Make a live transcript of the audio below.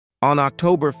On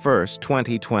October 1st,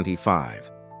 2025,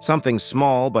 something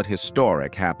small but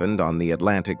historic happened on the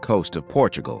Atlantic coast of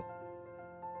Portugal.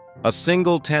 A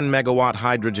single 10-megawatt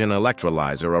hydrogen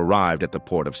electrolyzer arrived at the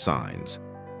port of Sines.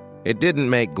 It didn't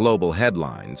make global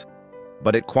headlines,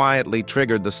 but it quietly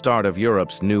triggered the start of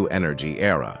Europe's new energy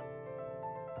era.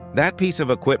 That piece of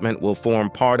equipment will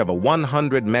form part of a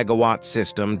 100-megawatt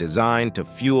system designed to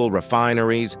fuel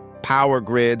refineries, power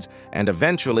grids, and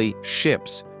eventually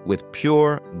ships with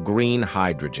pure green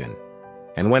hydrogen.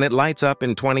 And when it lights up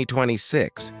in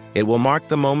 2026, it will mark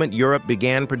the moment Europe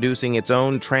began producing its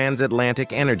own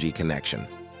transatlantic energy connection,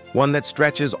 one that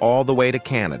stretches all the way to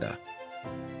Canada.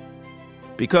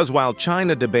 Because while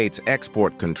China debates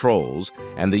export controls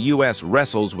and the U.S.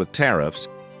 wrestles with tariffs,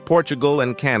 Portugal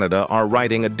and Canada are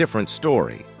writing a different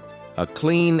story. A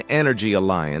clean energy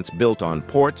alliance built on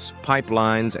ports,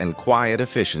 pipelines, and quiet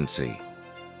efficiency.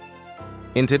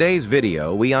 In today's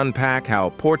video, we unpack how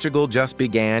Portugal just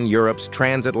began Europe's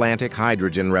transatlantic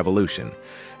hydrogen revolution,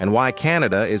 and why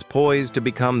Canada is poised to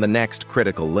become the next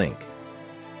critical link.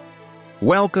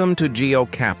 Welcome to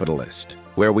GeoCapitalist,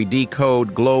 where we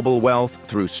decode global wealth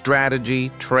through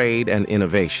strategy, trade, and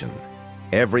innovation.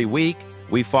 Every week,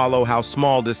 we follow how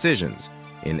small decisions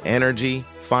in energy,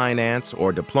 finance,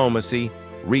 or diplomacy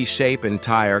reshape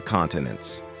entire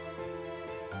continents.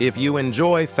 If you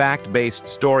enjoy fact-based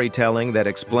storytelling that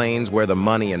explains where the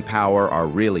money and power are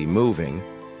really moving,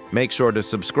 make sure to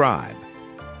subscribe.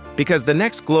 Because the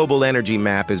next global energy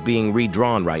map is being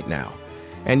redrawn right now,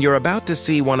 and you're about to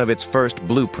see one of its first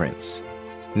blueprints.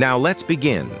 Now let's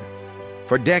begin.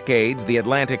 For decades, the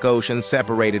Atlantic Ocean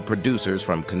separated producers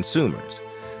from consumers.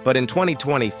 But in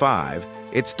 2025,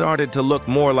 it started to look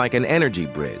more like an energy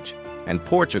bridge, and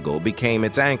Portugal became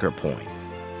its anchor point.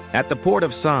 At the port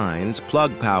of Sines,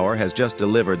 Plug Power has just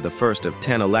delivered the first of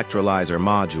 10 electrolyzer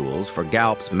modules for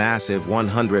Galp's massive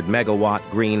 100-megawatt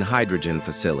green hydrogen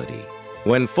facility.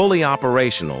 When fully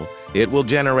operational, it will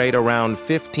generate around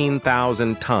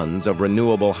 15,000 tons of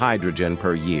renewable hydrogen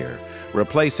per year,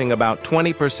 replacing about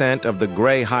 20% of the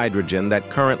gray hydrogen that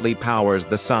currently powers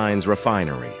the Sines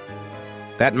refinery.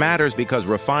 That matters because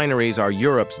refineries are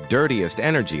Europe's dirtiest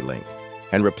energy link,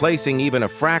 and replacing even a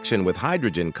fraction with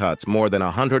hydrogen cuts more than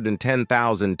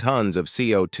 110,000 tons of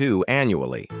CO2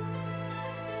 annually.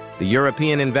 The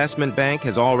European Investment Bank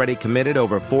has already committed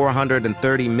over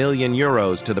 430 million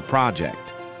euros to the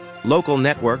project. Local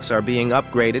networks are being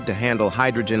upgraded to handle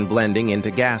hydrogen blending into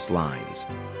gas lines.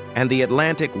 And the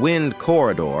Atlantic Wind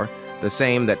Corridor, the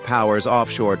same that powers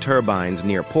offshore turbines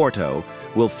near Porto,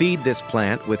 will feed this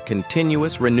plant with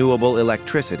continuous renewable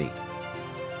electricity.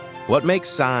 What makes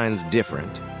Sines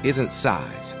different isn't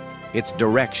size, it's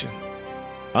direction.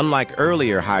 Unlike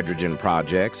earlier hydrogen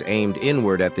projects aimed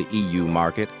inward at the EU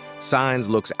market, Sines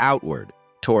looks outward,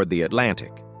 toward the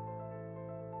Atlantic.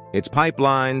 Its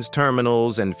pipelines,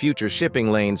 terminals, and future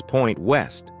shipping lanes point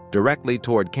west, directly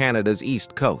toward Canada's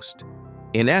east coast.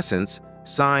 In essence,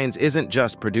 Sines isn't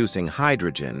just producing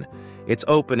hydrogen, it's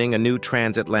opening a new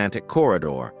transatlantic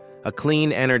corridor, a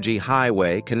clean energy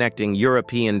highway connecting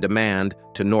European demand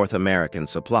to North American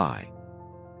supply.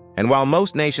 And while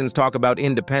most nations talk about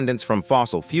independence from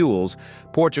fossil fuels,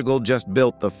 Portugal just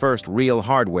built the first real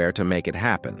hardware to make it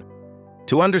happen.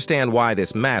 To understand why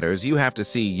this matters, you have to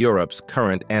see Europe's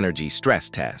current energy stress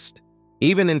test.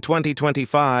 Even in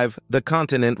 2025, the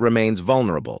continent remains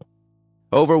vulnerable.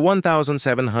 Over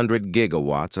 1,700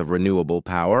 gigawatts of renewable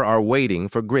power are waiting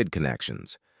for grid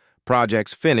connections.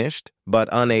 Projects finished, but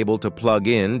unable to plug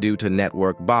in due to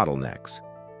network bottlenecks.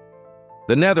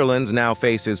 The Netherlands now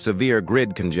faces severe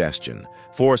grid congestion,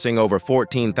 forcing over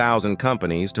 14,000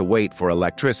 companies to wait for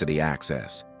electricity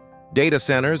access. Data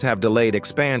centers have delayed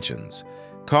expansions.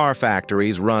 Car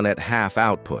factories run at half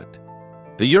output.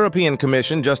 The European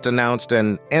Commission just announced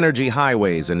an Energy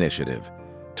Highways initiative,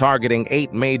 targeting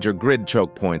 8 major grid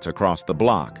choke points across the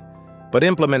bloc, but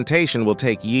implementation will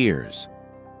take years.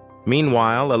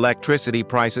 Meanwhile, electricity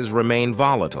prices remain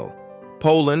volatile.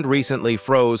 Poland recently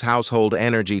froze household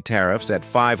energy tariffs at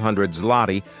 500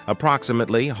 zloty,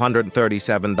 approximately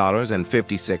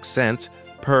 $137.56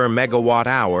 per megawatt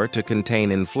hour to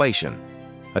contain inflation,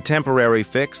 a temporary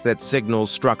fix that signals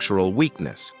structural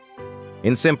weakness.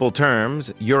 In simple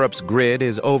terms, Europe's grid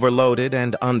is overloaded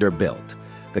and underbuilt.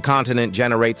 The continent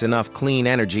generates enough clean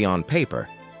energy on paper,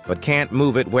 but can't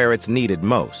move it where it's needed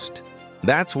most.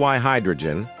 That's why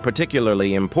hydrogen,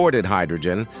 particularly imported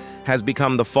hydrogen, has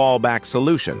become the fallback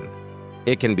solution.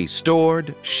 It can be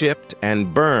stored, shipped,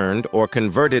 and burned or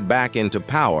converted back into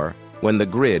power when the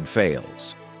grid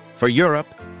fails. For Europe,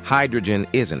 hydrogen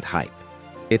isn't hype.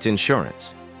 It's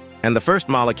insurance. And the first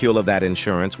molecule of that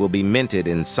insurance will be minted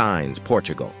in Sines,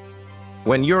 Portugal.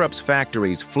 When Europe's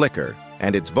factories flicker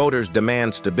and its voters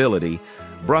demand stability,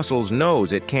 Brussels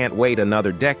knows it can't wait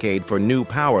another decade for new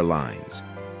power lines.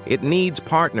 It needs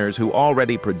partners who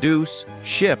already produce,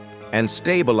 ship, and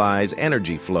stabilize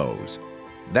energy flows.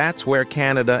 That's where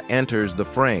Canada enters the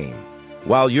frame.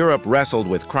 While Europe wrestled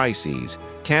with crises,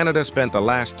 Canada spent the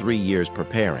last 3 years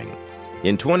preparing.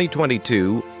 In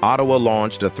 2022, Ottawa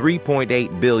launched a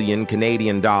 3.8 billion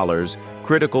Canadian dollars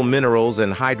critical minerals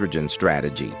and hydrogen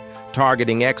strategy,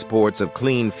 targeting exports of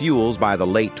clean fuels by the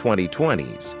late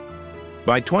 2020s.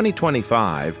 By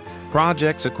 2025,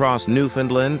 projects across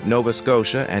Newfoundland, Nova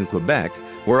Scotia, and Quebec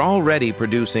were already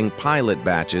producing pilot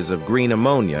batches of green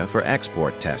ammonia for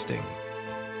export testing.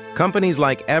 Companies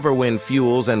like Everwind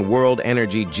Fuels and World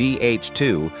Energy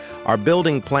GH2 are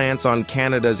building plants on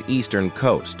Canada's eastern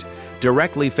coast,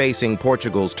 directly facing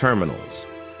Portugal's terminals.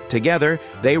 Together,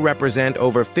 they represent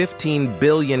over 15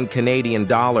 billion Canadian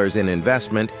dollars in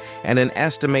investment and an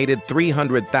estimated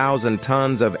 300,000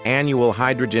 tons of annual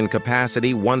hydrogen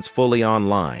capacity once fully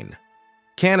online.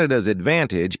 Canada's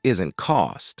advantage isn't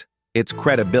cost, it's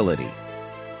credibility.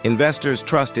 Investors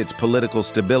trust its political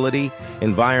stability,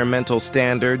 environmental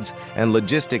standards, and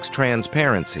logistics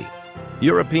transparency.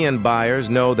 European buyers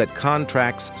know that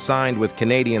contracts signed with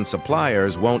Canadian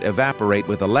suppliers won't evaporate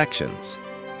with elections.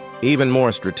 Even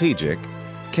more strategic,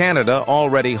 Canada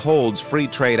already holds free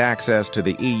trade access to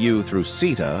the EU through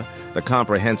CETA, the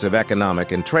Comprehensive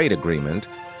Economic and Trade Agreement,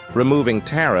 removing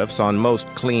tariffs on most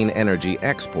clean energy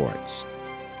exports.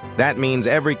 That means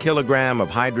every kilogram of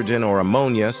hydrogen or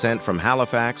ammonia sent from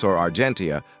Halifax or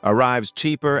Argentia arrives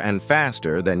cheaper and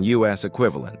faster than U.S.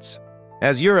 equivalents.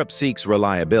 As Europe seeks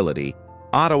reliability,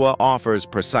 Ottawa offers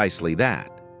precisely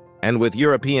that. And with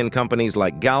European companies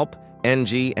like Galp,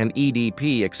 Engie, and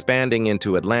EDP expanding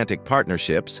into Atlantic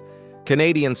partnerships,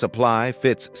 Canadian supply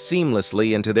fits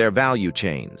seamlessly into their value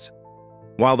chains.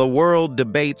 While the world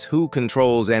debates who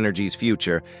controls energy's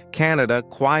future, Canada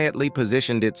quietly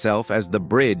positioned itself as the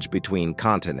bridge between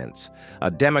continents,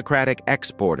 a democratic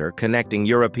exporter connecting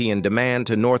European demand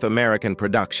to North American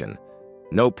production.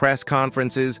 No press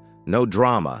conferences, no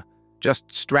drama,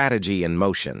 just strategy in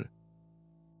motion.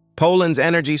 Poland's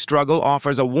energy struggle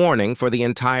offers a warning for the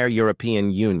entire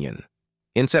European Union.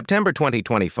 In September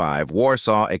 2025,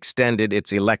 Warsaw extended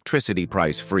its electricity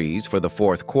price freeze for the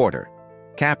fourth quarter,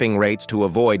 capping rates to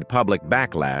avoid public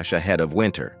backlash ahead of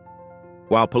winter.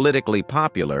 While politically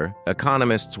popular,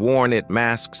 economists warn it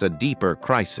masks a deeper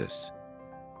crisis.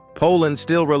 Poland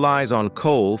still relies on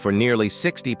coal for nearly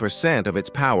 60% of its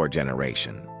power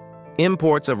generation.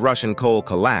 Imports of Russian coal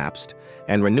collapsed,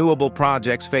 and renewable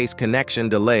projects face connection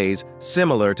delays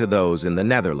similar to those in the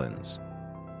Netherlands.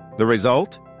 The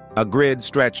result? A grid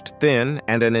stretched thin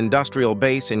and an industrial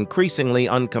base increasingly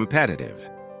uncompetitive.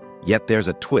 Yet there's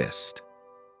a twist.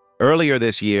 Earlier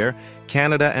this year,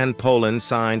 Canada and Poland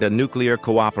signed a nuclear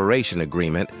cooperation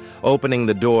agreement, opening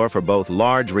the door for both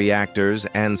large reactors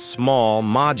and small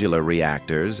modular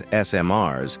reactors,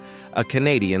 SMRs, a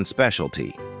Canadian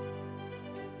specialty.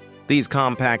 These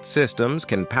compact systems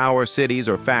can power cities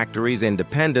or factories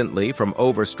independently from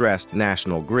overstressed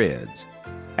national grids.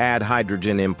 Add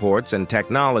hydrogen imports and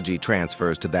technology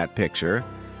transfers to that picture,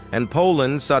 and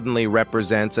Poland suddenly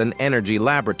represents an energy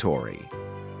laboratory,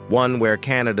 one where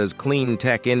Canada's clean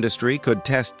tech industry could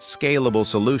test scalable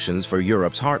solutions for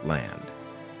Europe's heartland.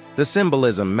 The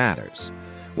symbolism matters.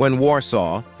 When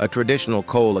Warsaw, a traditional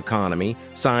coal economy,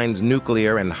 signs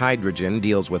nuclear and hydrogen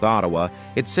deals with Ottawa,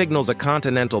 it signals a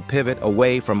continental pivot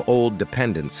away from old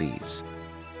dependencies.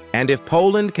 And if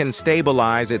Poland can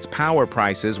stabilize its power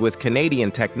prices with Canadian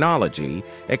technology,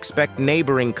 expect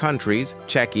neighboring countries,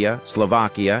 Czechia,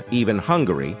 Slovakia, even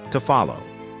Hungary, to follow.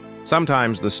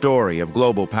 Sometimes the story of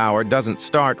global power doesn't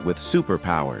start with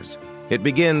superpowers. It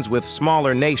begins with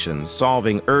smaller nations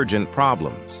solving urgent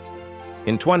problems.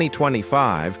 In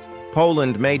 2025,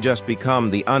 Poland may just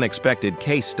become the unexpected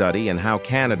case study in how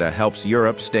Canada helps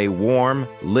Europe stay warm,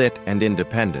 lit, and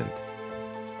independent.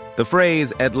 The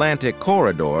phrase Atlantic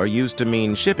Corridor used to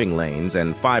mean shipping lanes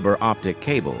and fiber optic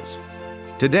cables.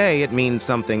 Today it means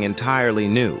something entirely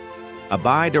new, a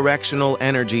bi-directional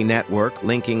energy network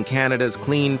linking Canada's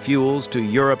clean fuels to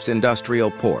Europe's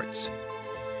industrial ports.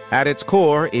 At its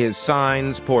core is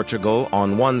Sines, Portugal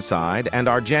on one side and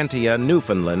Argentia,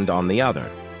 Newfoundland on the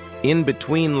other. In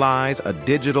between lies a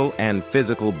digital and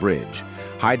physical bridge,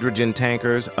 hydrogen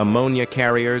tankers, ammonia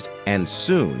carriers, and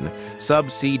soon,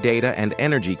 subsea data and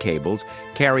energy cables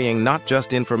carrying not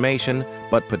just information,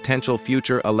 but potential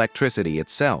future electricity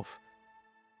itself.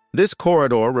 This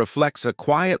corridor reflects a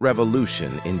quiet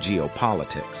revolution in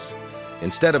geopolitics.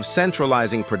 Instead of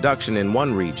centralizing production in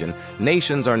one region,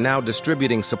 nations are now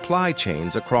distributing supply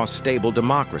chains across stable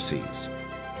democracies.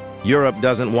 Europe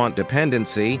doesn't want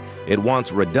dependency, it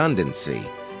wants redundancy.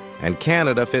 And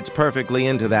Canada fits perfectly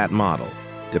into that model.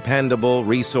 Dependable,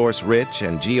 resource-rich,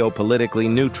 and geopolitically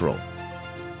neutral.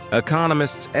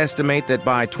 Economists estimate that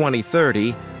by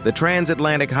 2030, the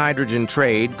transatlantic hydrogen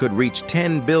trade could reach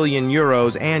 10 billion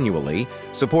euros annually,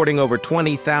 supporting over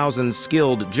 20,000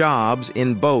 skilled jobs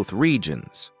in both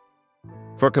regions.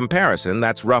 For comparison,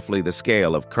 that's roughly the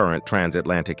scale of current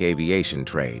transatlantic aviation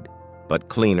trade, but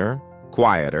cleaner,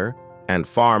 quieter, and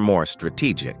far more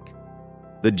strategic.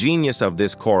 The genius of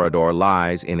this corridor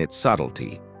lies in its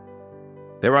subtlety.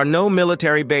 There are no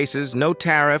military bases, no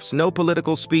tariffs, no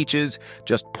political speeches,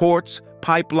 just ports,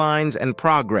 pipelines, and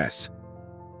progress.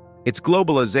 It's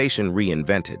globalization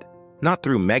reinvented, not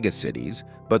through megacities,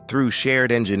 but through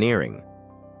shared engineering.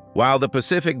 While the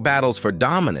Pacific battles for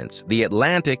dominance, the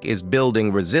Atlantic is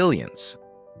building resilience.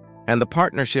 And the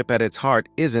partnership at its heart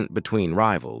isn't between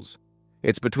rivals.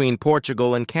 It's between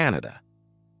Portugal and Canada.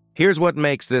 Here's what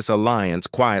makes this alliance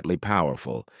quietly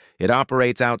powerful. It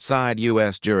operates outside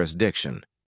U.S. jurisdiction.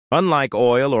 Unlike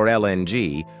oil or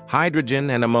LNG, hydrogen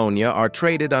and ammonia are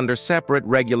traded under separate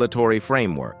regulatory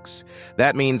frameworks.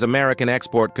 That means American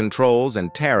export controls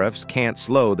and tariffs can't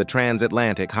slow the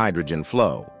transatlantic hydrogen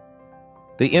flow.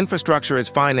 The infrastructure is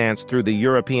financed through the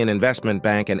European Investment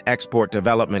Bank and Export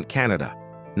Development Canada,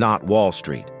 not Wall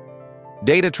Street.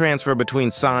 Data transfer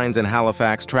between Sines and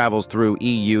Halifax travels through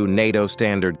EU NATO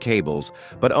standard cables,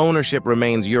 but ownership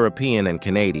remains European and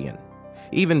Canadian.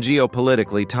 Even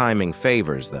geopolitically, timing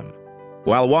favors them.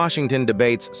 While Washington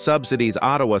debates subsidies,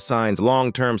 Ottawa signs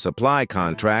long-term supply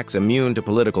contracts immune to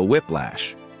political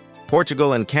whiplash.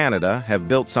 Portugal and Canada have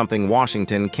built something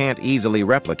Washington can't easily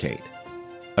replicate.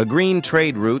 A green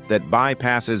trade route that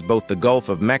bypasses both the Gulf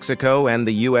of Mexico and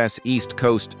the U.S. East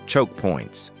Coast choke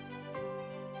points.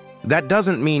 That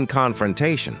doesn't mean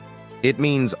confrontation. It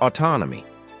means autonomy.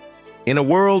 In a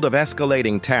world of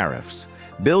escalating tariffs,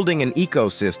 building an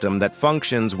ecosystem that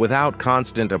functions without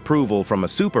constant approval from a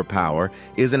superpower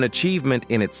is an achievement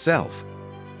in itself.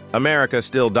 America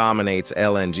still dominates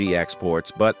LNG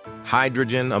exports, but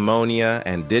hydrogen, ammonia,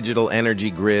 and digital energy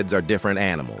grids are different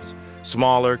animals.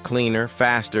 Smaller, cleaner,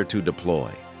 faster to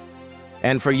deploy.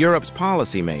 And for Europe's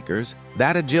policymakers,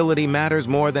 that agility matters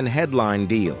more than headline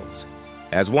deals.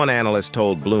 As one analyst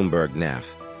told Bloomberg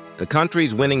Neff, the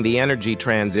countries winning the energy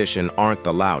transition aren't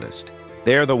the loudest.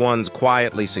 They're the ones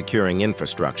quietly securing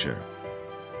infrastructure.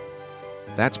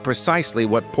 That's precisely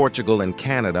what Portugal and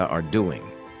Canada are doing.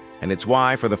 And it's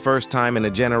why, for the first time in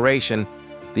a generation,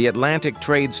 the Atlantic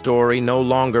trade story no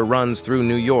longer runs through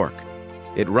New York.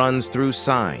 It runs through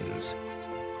Sines.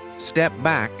 Step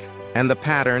back, and the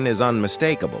pattern is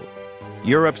unmistakable.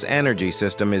 Europe's energy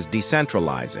system is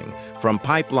decentralizing, from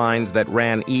pipelines that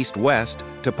ran east-west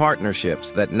to partnerships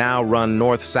that now run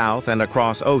north-south and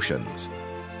across oceans.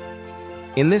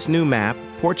 In this new map,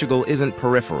 Portugal isn't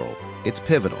peripheral, it's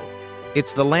pivotal.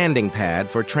 It's the landing pad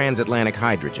for transatlantic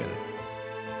hydrogen.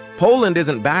 Poland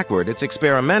isn't backward, it's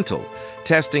experimental,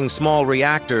 testing small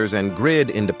reactors and grid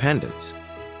independence.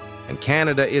 And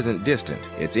Canada isn't distant,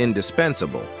 it's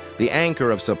indispensable, the anchor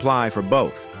of supply for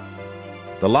both.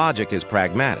 The logic is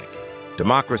pragmatic.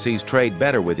 Democracies trade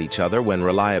better with each other when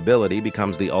reliability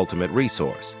becomes the ultimate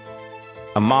resource.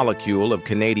 A molecule of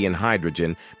Canadian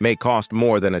hydrogen may cost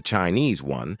more than a Chinese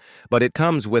one, but it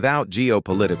comes without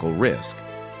geopolitical risk.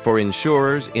 For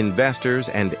insurers, investors,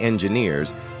 and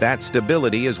engineers, that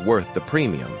stability is worth the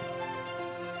premium.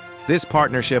 This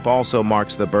partnership also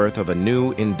marks the birth of a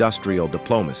new industrial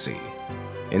diplomacy.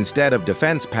 Instead of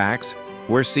defense pacts,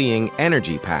 we're seeing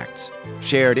energy pacts,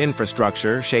 shared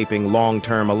infrastructure shaping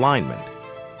long-term alignment.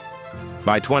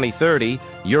 By 2030,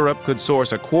 Europe could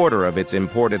source a quarter of its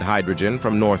imported hydrogen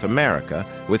from North America,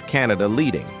 with Canada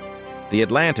leading. The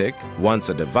Atlantic, once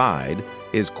a divide,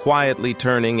 is quietly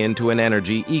turning into an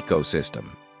energy ecosystem.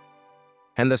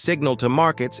 And the signal to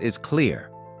markets is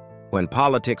clear. When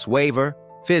politics waver,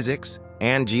 physics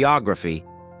and geography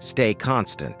stay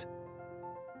constant.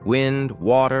 Wind,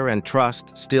 water, and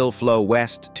trust still flow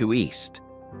west to east.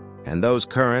 And those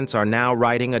currents are now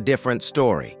writing a different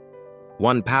story.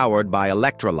 One powered by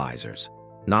electrolyzers,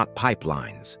 not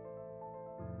pipelines.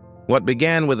 What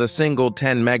began with a single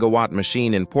 10-megawatt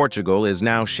machine in Portugal is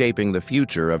now shaping the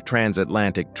future of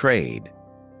transatlantic trade.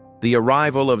 The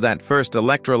arrival of that first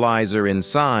electrolyzer in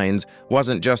Sines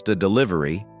wasn't just a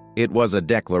delivery, it was a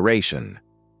declaration.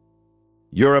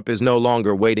 Europe is no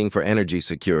longer waiting for energy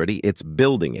security, it's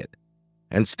building it.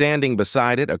 And standing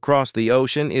beside it across the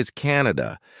ocean is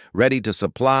Canada, ready to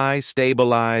supply,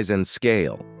 stabilize, and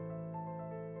scale.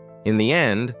 In the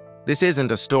end, this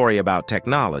isn't a story about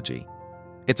technology.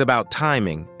 It's about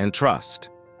timing and trust.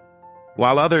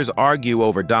 While others argue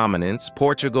over dominance,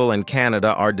 Portugal and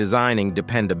Canada are designing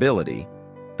dependability,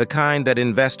 the kind that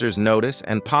investors notice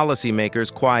and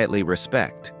policymakers quietly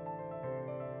respect.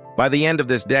 By the end of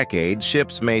this decade,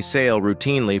 ships may sail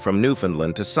routinely from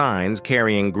Newfoundland to signs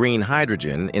carrying green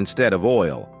hydrogen instead of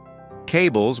oil.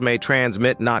 Cables may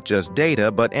transmit not just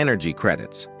data but energy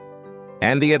credits.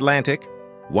 And the Atlantic,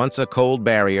 once a cold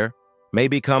barrier, may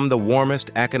become the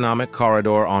warmest economic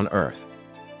corridor on Earth.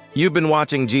 You've been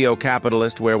watching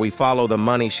GeoCapitalist, where we follow the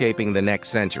money shaping the next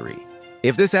century.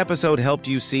 If this episode helped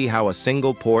you see how a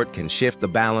single port can shift the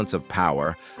balance of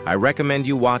power, I recommend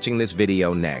you watching this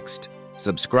video next.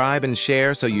 Subscribe and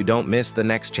share so you don't miss the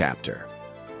next chapter.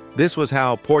 This was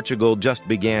how Portugal just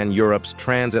began Europe's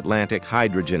transatlantic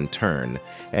hydrogen turn,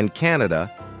 and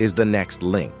Canada is the next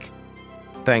link.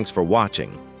 Thanks for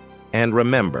watching. And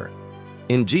remember,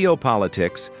 in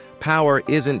geopolitics, power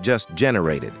isn't just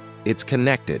generated, it's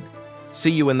connected.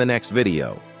 See you in the next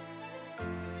video.